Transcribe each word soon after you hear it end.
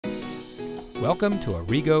Welcome to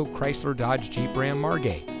Arrigo Chrysler Dodge Jeep Ram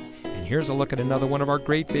Margate. And here's a look at another one of our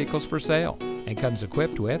great vehicles for sale, and comes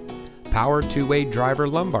equipped with power two-way driver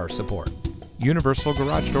lumbar support, universal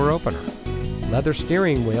garage door opener, leather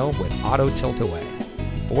steering wheel with auto tilt-away,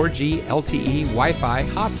 4G LTE Wi-Fi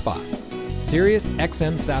hotspot, Sirius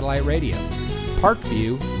XM satellite radio, Park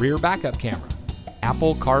View rear backup camera,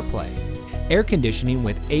 Apple CarPlay, air conditioning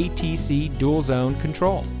with ATC dual zone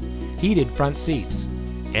control, heated front seats,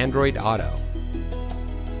 Android Auto.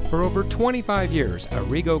 For over 25 years,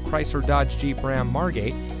 Arrigo Chrysler Dodge Jeep Ram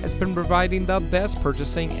Margate has been providing the best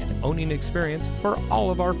purchasing and owning experience for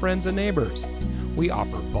all of our friends and neighbors. We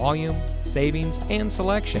offer volume, savings, and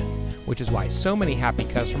selection, which is why so many happy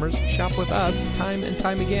customers shop with us time and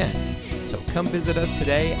time again. So come visit us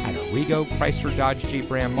today at Arrigo Chrysler Dodge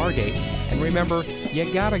Jeep Ram Margate, and remember,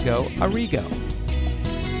 you gotta go Arrigo.